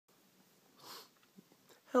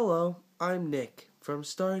Hello, I'm Nick from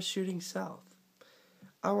Stars Shooting South.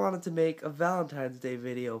 I wanted to make a Valentine's Day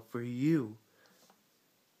video for you.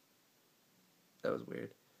 That was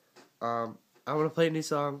weird. I'm going to play a new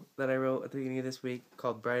song that I wrote at the beginning of this week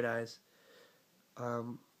called Bright Eyes.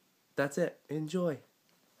 That's it. Enjoy.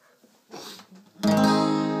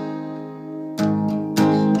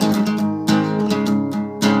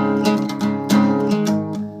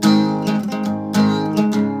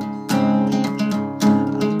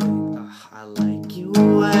 I like you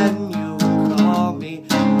when you call me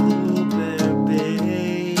blueberry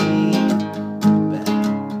babe.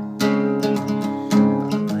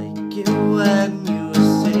 I like it when you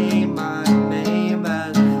say my name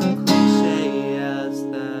as cliche as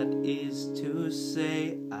that is to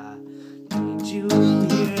say. I need you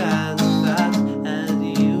here as fast as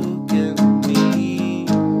you can be,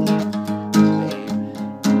 babe.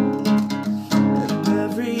 And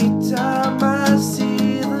every time I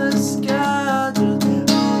see the sky, just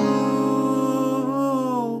ooh,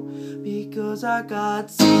 because I got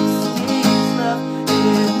 6 days left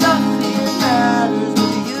and nothing matters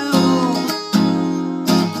but you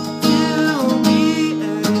to me.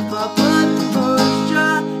 And if I put first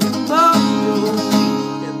try and borrow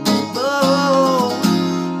and bow,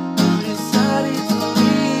 you decided to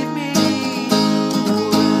leave me.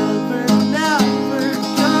 Forever never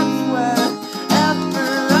comes whenever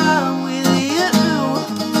I'm with you.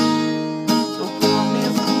 So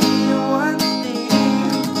promise me one thing,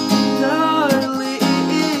 darling,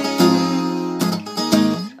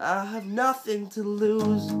 I have nothing to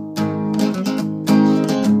lose.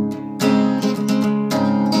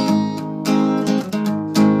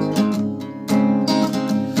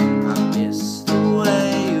 I miss the way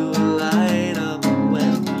you light up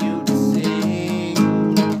when you sing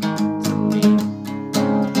to me.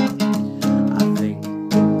 I think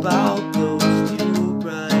about those 2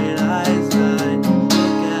 bright eyes. I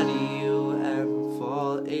look at you and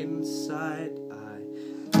fall inside. I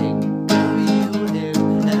think of you in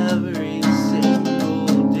every single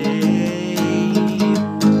day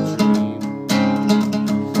dream.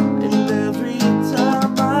 And every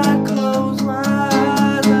time I close my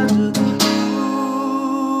eyes, I just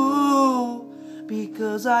ooh,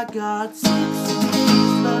 because I got 6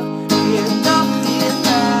 days left and nothing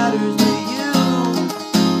matters to you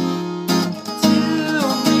to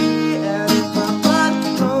me. And if I but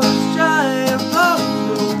first try and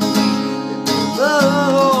follow and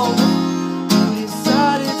below, you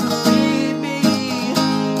decided to leave me.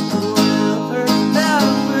 Forever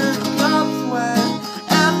never comes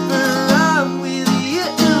whenever I'm with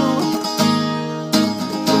you.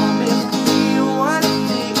 Promise me one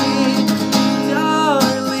thing,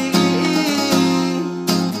 darling,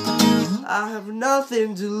 I have nothing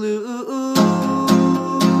to lose.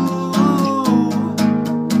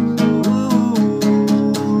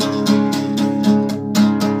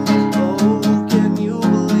 Oh, can you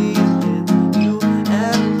believe it? You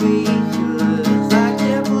and me, 'cause I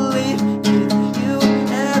can't believe it. You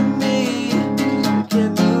and me.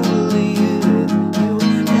 Can you believe it? You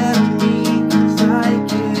and me, 'cause I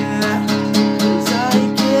can. 'Cause I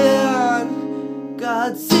can.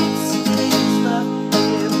 Got 6 days left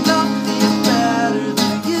and nothing matters to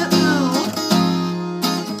you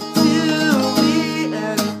to me.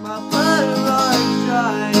 And if my butterflies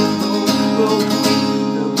try and go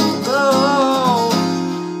below,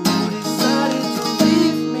 you decided to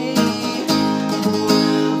leave me.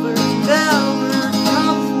 Forever never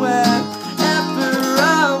comes whenever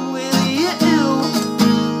I'm with you.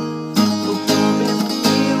 So promise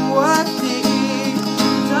me one thing,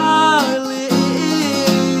 darling,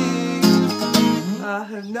 I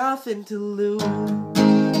have nothing to lose.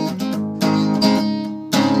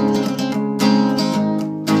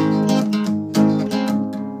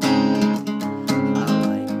 I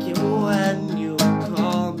like it when you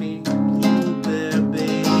call me blueberry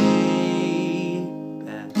babe.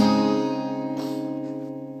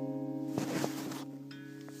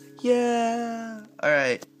 Yeah.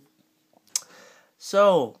 Alright.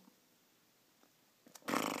 So,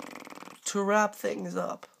 to wrap things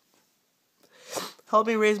up, help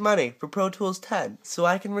me raise money for Pro Tools 10 so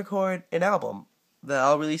I can record an album that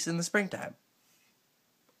I'll release in the springtime.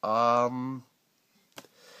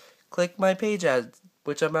 Click my page ads,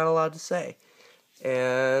 which I'm not allowed to say,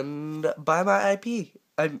 and buy my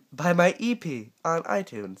buy my EP on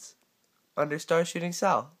iTunes under Star Shooting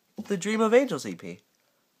South, the Dream of Angels EP,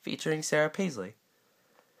 featuring Sarah Paisley.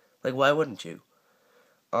 Like, why wouldn't you?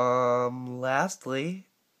 Lastly,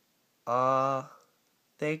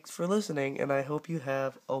 thanks for listening, and I hope you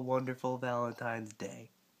have a wonderful Valentine's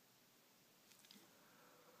Day.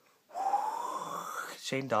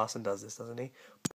 Shane Dawson does this, doesn't he?